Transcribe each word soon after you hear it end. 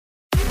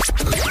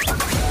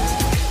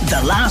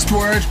The Last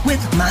Word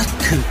with Matt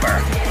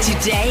Cooper.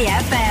 Today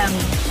FM.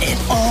 It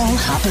all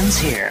happens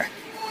here.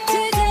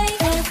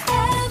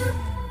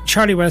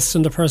 Charlie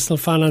Weston, the personal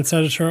finance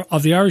editor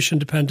of the Irish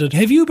Independent.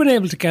 Have you been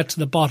able to get to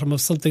the bottom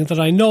of something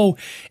that I know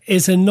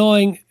is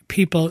annoying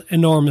people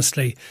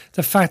enormously?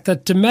 The fact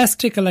that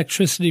domestic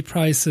electricity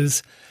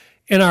prices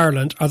in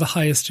Ireland are the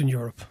highest in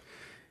Europe.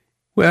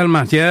 Well,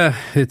 Matt, yeah,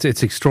 it's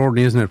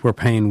extraordinary, isn't it? We're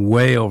paying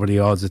way over the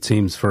odds, it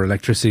seems, for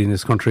electricity in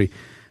this country.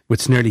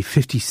 It's nearly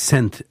 50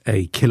 cent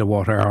a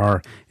kilowatt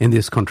hour in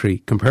this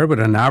country, compared with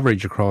an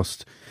average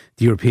across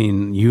the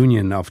European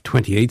Union of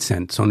 28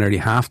 cents, so nearly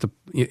half the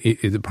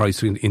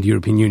price in the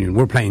European Union.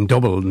 We're paying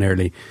double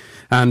nearly.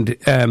 And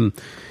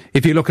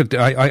if you look at,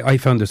 I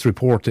found this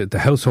report, the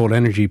Household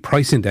Energy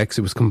Price Index.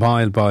 It was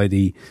compiled by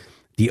the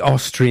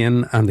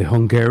Austrian and the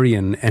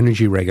Hungarian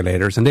energy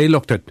regulators, and they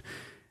looked at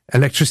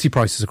electricity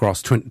prices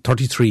across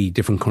 33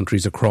 different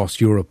countries across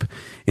Europe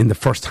in the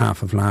first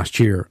half of last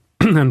year,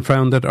 and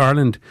found that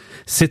Ireland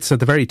sits at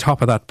the very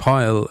top of that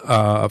pile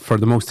for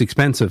the most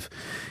expensive.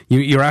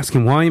 You're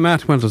asking why,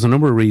 Matt? Well, there's a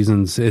number of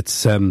reasons.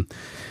 It's we're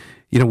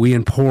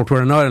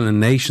an island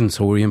nation,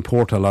 so we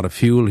import a lot of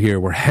fuel here.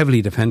 We're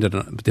heavily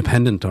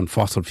dependent on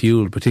fossil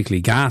fuel,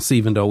 particularly gas,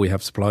 even though we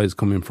have supplies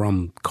coming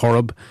from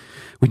Corrib.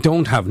 We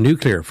don't have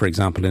nuclear, for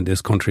example, in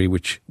this country,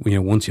 which,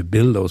 once you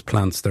build those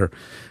plants, they're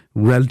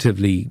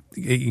relatively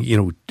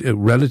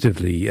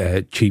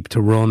cheap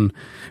to run.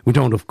 We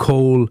don't have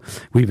coal.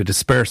 We have a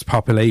dispersed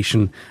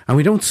population, and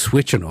we don't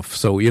switch enough.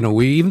 So,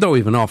 even though we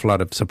have an awful lot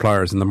of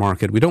suppliers in the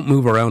market, we don't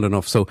move around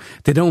enough. So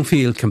they don't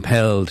feel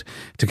compelled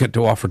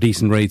to offer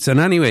decent rates. And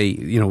anyway,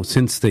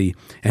 since the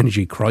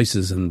energy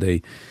crisis and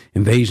the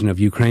invasion of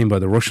Ukraine by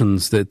the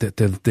Russians,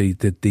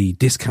 the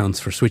discounts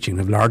for switching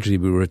have largely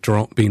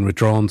been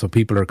withdrawn. So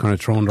people are kind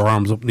of throwing their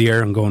arms up in the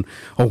air and going,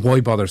 "Oh,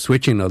 why bother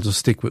switching? I'll just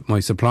stick with my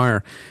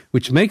supplier,"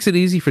 which makes it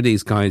easy for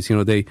these guys.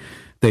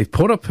 They've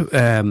put up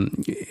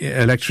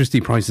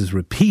electricity prices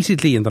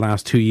repeatedly in the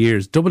last 2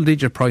 years,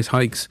 double-digit price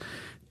hikes,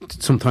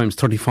 sometimes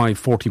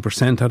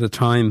 35-40% at a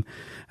time.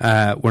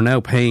 We're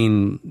now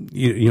paying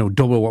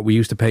double what we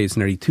used to pay. It's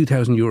nearly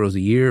 €2,000 a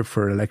year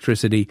for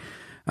electricity.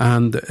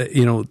 And,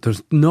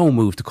 there's no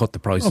move to cut the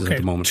prices at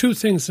the moment. Two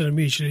things that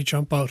immediately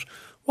jump out.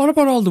 What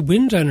about all the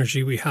wind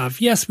energy we have?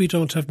 Yes, we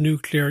don't have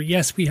nuclear.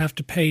 Yes, we have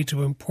to pay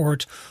to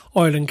import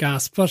oil and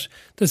gas, but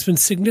there's been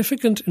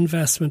significant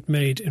investment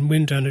made in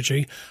wind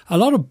energy. A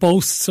lot of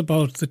boasts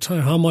about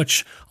how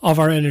much of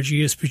our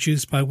energy is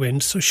produced by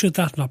wind. So should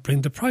that not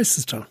bring the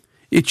prices down?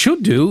 It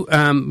should do,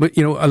 but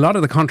a lot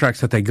of the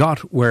contracts that they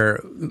got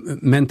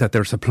meant that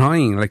they're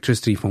supplying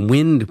electricity from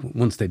wind.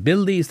 Once they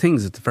build these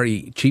things, it's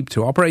very cheap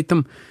to operate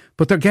them,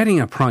 but they're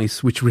getting a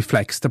price which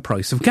reflects the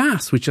price of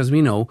gas, which, as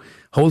we know,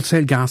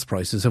 wholesale gas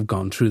prices have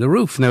gone through the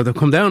roof. Now, they've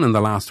come down in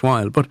the last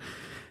while, but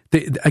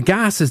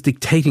gas is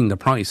dictating the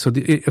price. So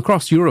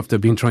across Europe,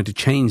 they've been trying to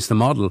change the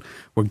model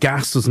where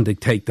gas doesn't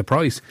dictate the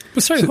price.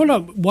 But sorry, hold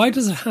on. Why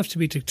does it have to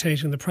be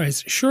dictating the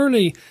price?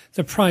 Surely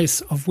the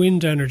price of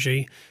wind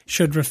energy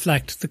should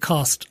reflect the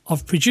cost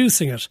of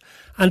producing it.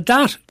 And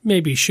that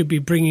maybe should be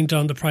bringing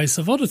down the price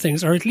of other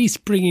things, or at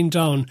least bringing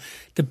down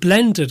the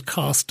blended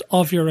cost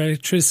of your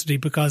electricity,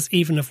 because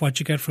even if what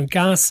you get from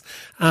gas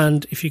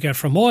and if you get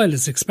from oil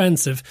is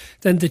expensive,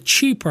 then the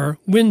cheaper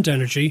wind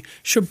energy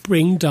should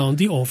bring down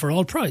the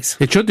overall price.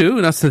 It should do,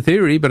 that's the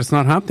theory, but it's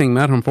not happening,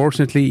 Matt.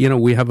 Unfortunately,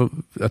 we have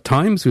at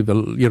times we've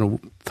a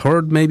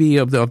third maybe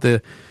of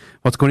the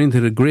what's going into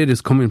the grid is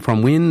coming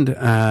from wind,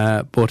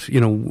 but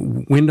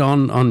wind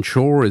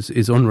onshore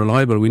is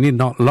unreliable. We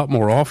need a lot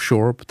more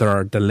offshore, but there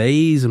are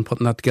delays in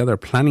putting that together,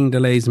 planning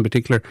delays in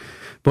particular.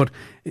 But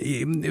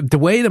the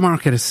way the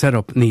market is set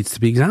up needs to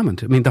be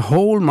examined. I mean, the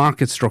whole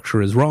market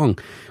structure is wrong.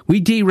 We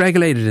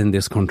deregulated in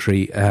this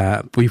country.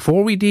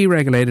 Before we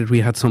deregulated, we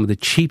had some of the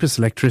cheapest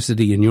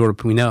electricity in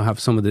Europe. We now have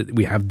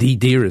we have the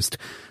dearest.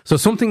 So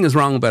something is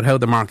wrong about how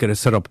the market is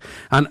set up.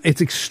 And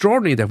it's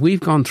extraordinary that we've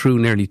gone through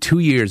nearly 2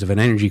 years of an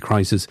energy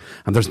crisis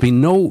and there's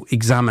been no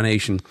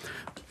examination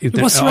of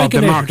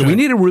the market. We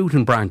need a root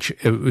and branch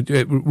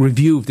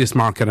review of this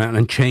market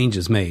and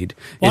changes made.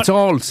 It's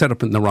all set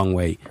up in the wrong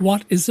way.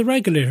 What is the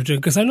regulator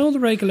doing? Because I know the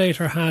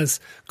regulator has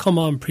come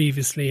on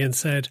previously and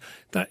said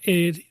that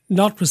it's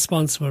not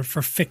responsible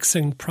for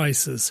fixing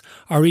prices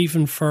or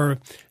even for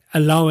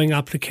allowing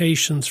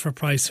applications for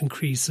price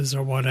increases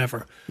or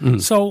whatever.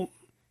 So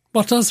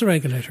what does the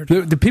regulator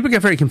do? The people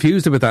get very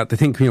confused about that. They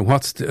think,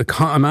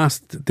 I'm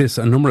asked this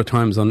a number of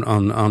times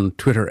on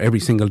Twitter every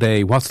single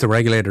day. What's the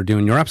regulator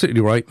doing? You're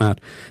absolutely right,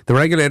 Matt. The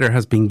regulator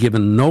has been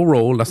given no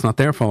role. That's not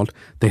their fault.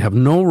 They have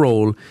no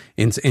role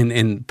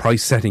in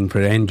price setting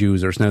for end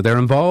users. Now, they're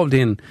involved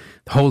in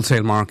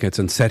wholesale markets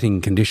and setting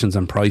conditions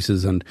and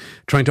prices and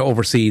trying to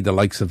oversee the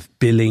likes of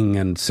billing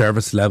and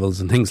service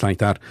levels and things like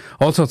that.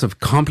 All sorts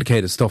of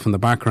complicated stuff in the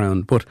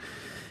background. But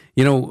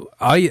You know,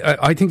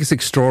 I think it's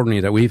extraordinary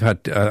that we've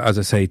had, as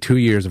I say, 2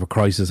 years of a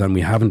crisis and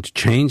we haven't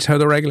changed how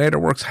the regulator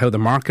works, how the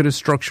market is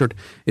structured.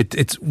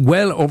 It's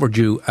well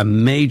overdue, a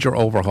major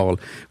overhaul.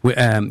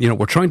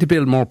 We're trying to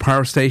build more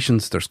power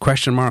stations. There's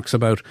question marks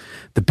about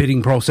the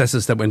bidding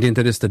processes that went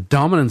into this. The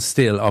dominance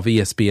still of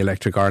ESB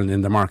Electric Ireland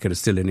in the market is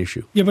still an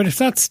issue. Yeah, but if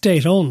that's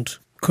state-owned,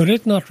 could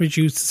it not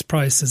reduce its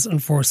prices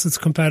and force its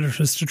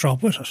competitors to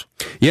drop with it?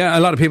 Yeah,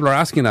 a lot of people are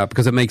asking that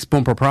because it makes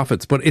bumper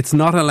profits, but it's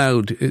not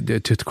allowed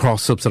to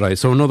cross-subsidise.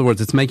 So in other words,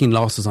 it's making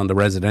losses on the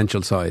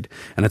residential side,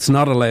 and it's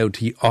not allowed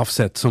to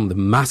offset some of the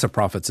massive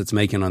profits it's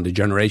making on the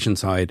generation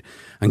side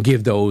and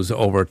give those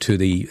over to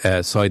the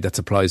side that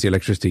supplies the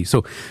electricity.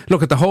 So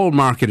look, the whole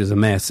market is a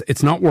mess.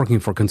 It's not working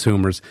for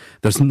consumers.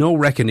 There's no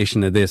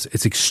recognition of this.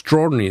 It's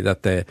extraordinary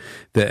that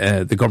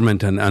the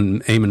government and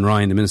Eamon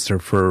Ryan, the Minister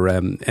for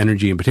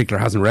Energy in particular,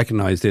 hasn't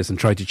recognised this and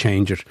tried to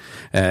change it.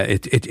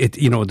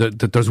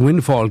 There's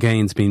windfall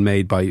gains being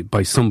made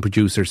by some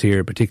producers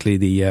here, particularly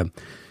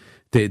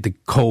the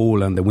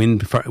coal and the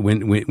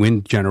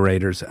wind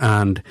generators,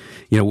 and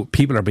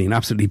people are being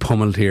absolutely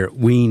pummeled here.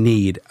 We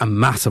need a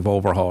massive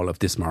overhaul of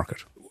this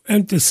market.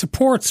 And the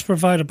supports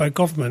provided by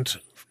government,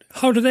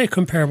 how do they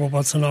compare with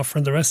what's on offer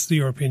in the rest of the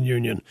European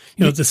Union?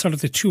 The sort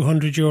of the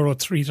 €200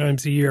 3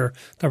 times a year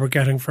that we're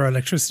getting for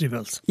electricity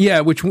bills. Yeah,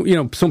 which,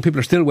 some people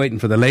are still waiting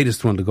for the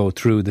latest one to go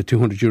through, the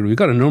 €200. We've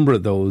got a number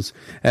of those.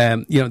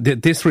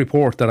 This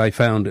report that I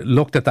found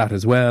looked at that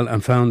as well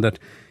and found that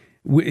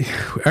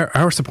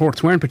our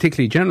supports weren't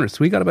particularly generous.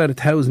 We got about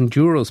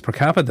 €1,000 per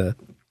capita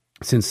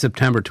since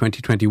September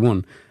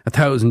 2021.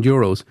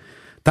 €1,000.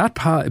 That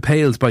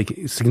pales by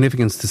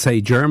significance to,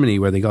 say, Germany,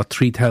 where they got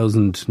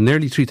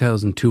nearly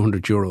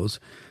 €3,200.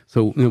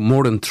 So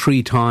more than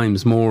 3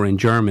 times more in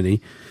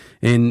Germany.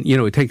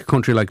 Take a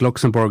country like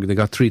Luxembourg, they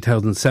got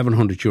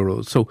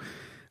 €3,700. So,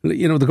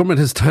 the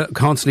government has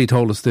constantly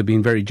told us they've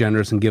been very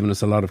generous and given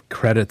us a lot of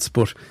credits,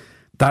 but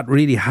that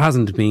really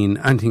hasn't been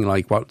anything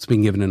like what's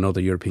been given in other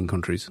European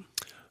countries.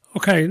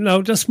 Okay,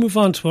 now just move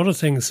on to other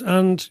things.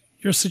 And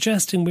you're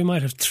suggesting we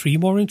might have 3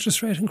 more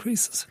interest rate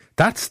increases?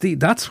 That's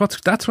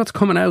what's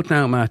coming out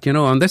now, Matt.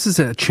 And this is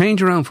a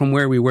change around from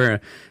where we were.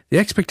 The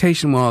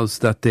expectation was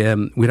that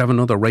we'd have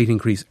another rate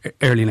increase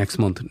early next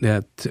month.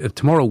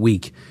 Tomorrow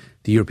week,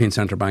 the European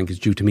Central Bank is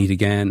due to meet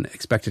again.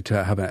 Expected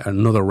to have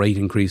another rate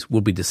increase.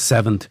 Will be the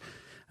 7th.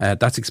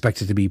 That's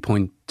expected to be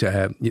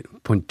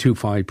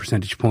 0.25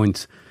 percentage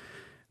points.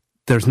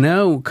 There's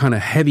now kind of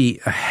heavy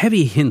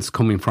hints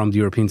coming from the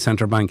European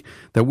Central Bank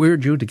that we're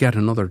due to get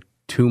another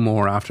 2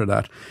 more after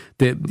that.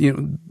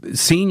 The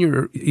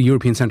senior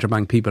European Central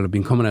Bank people have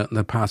been coming out in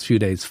the past few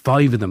days,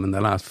 5 of them in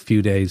the last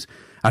few days,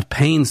 at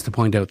pains to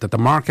point out that the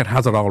market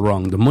has it all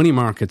wrong. The money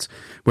markets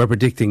were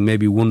predicting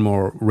maybe 1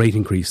 more rate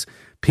increase.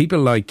 People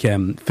like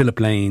Philip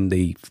Lane,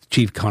 the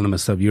chief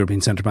economist of European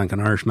Central Bank, an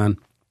Irishman,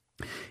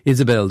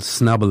 Isabel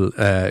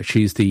Schnabel,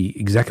 she's the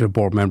executive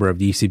board member of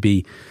the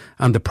ECB,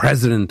 and the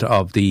president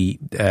of the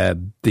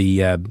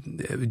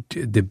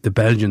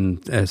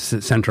Belgian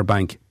central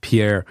bank,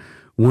 Pierre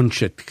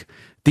Wunschik.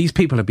 These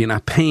people have been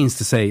at pains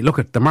to say,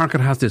 look, the market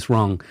has this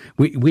wrong.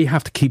 We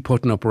have to keep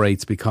putting up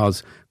rates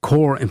because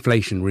core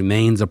inflation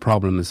remains a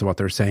problem, is what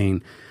they're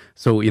saying.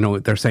 So,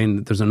 they're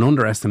saying there's an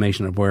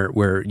underestimation of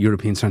where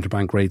European Central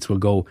Bank rates will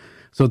go.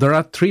 So they're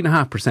at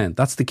 3.5%.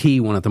 That's the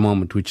key one at the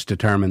moment, which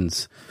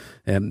determines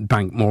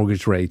bank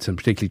mortgage rates and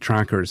particularly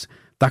trackers.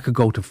 That could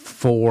go to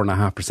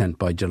 4.5%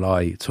 by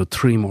July. So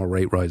 3 more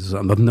rate rises.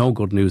 And there's no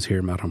good news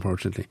here, Matt,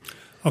 unfortunately.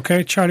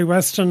 Okay, Charlie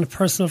Weston,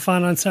 personal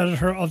finance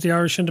editor of the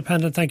Irish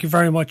Independent. Thank you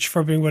very much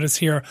for being with us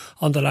here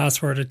on The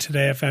Last Word at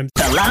Today FM.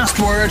 The Last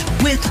Word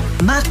with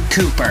Matt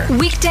Cooper.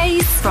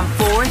 Weekdays from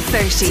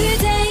 4:30.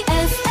 Today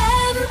FM.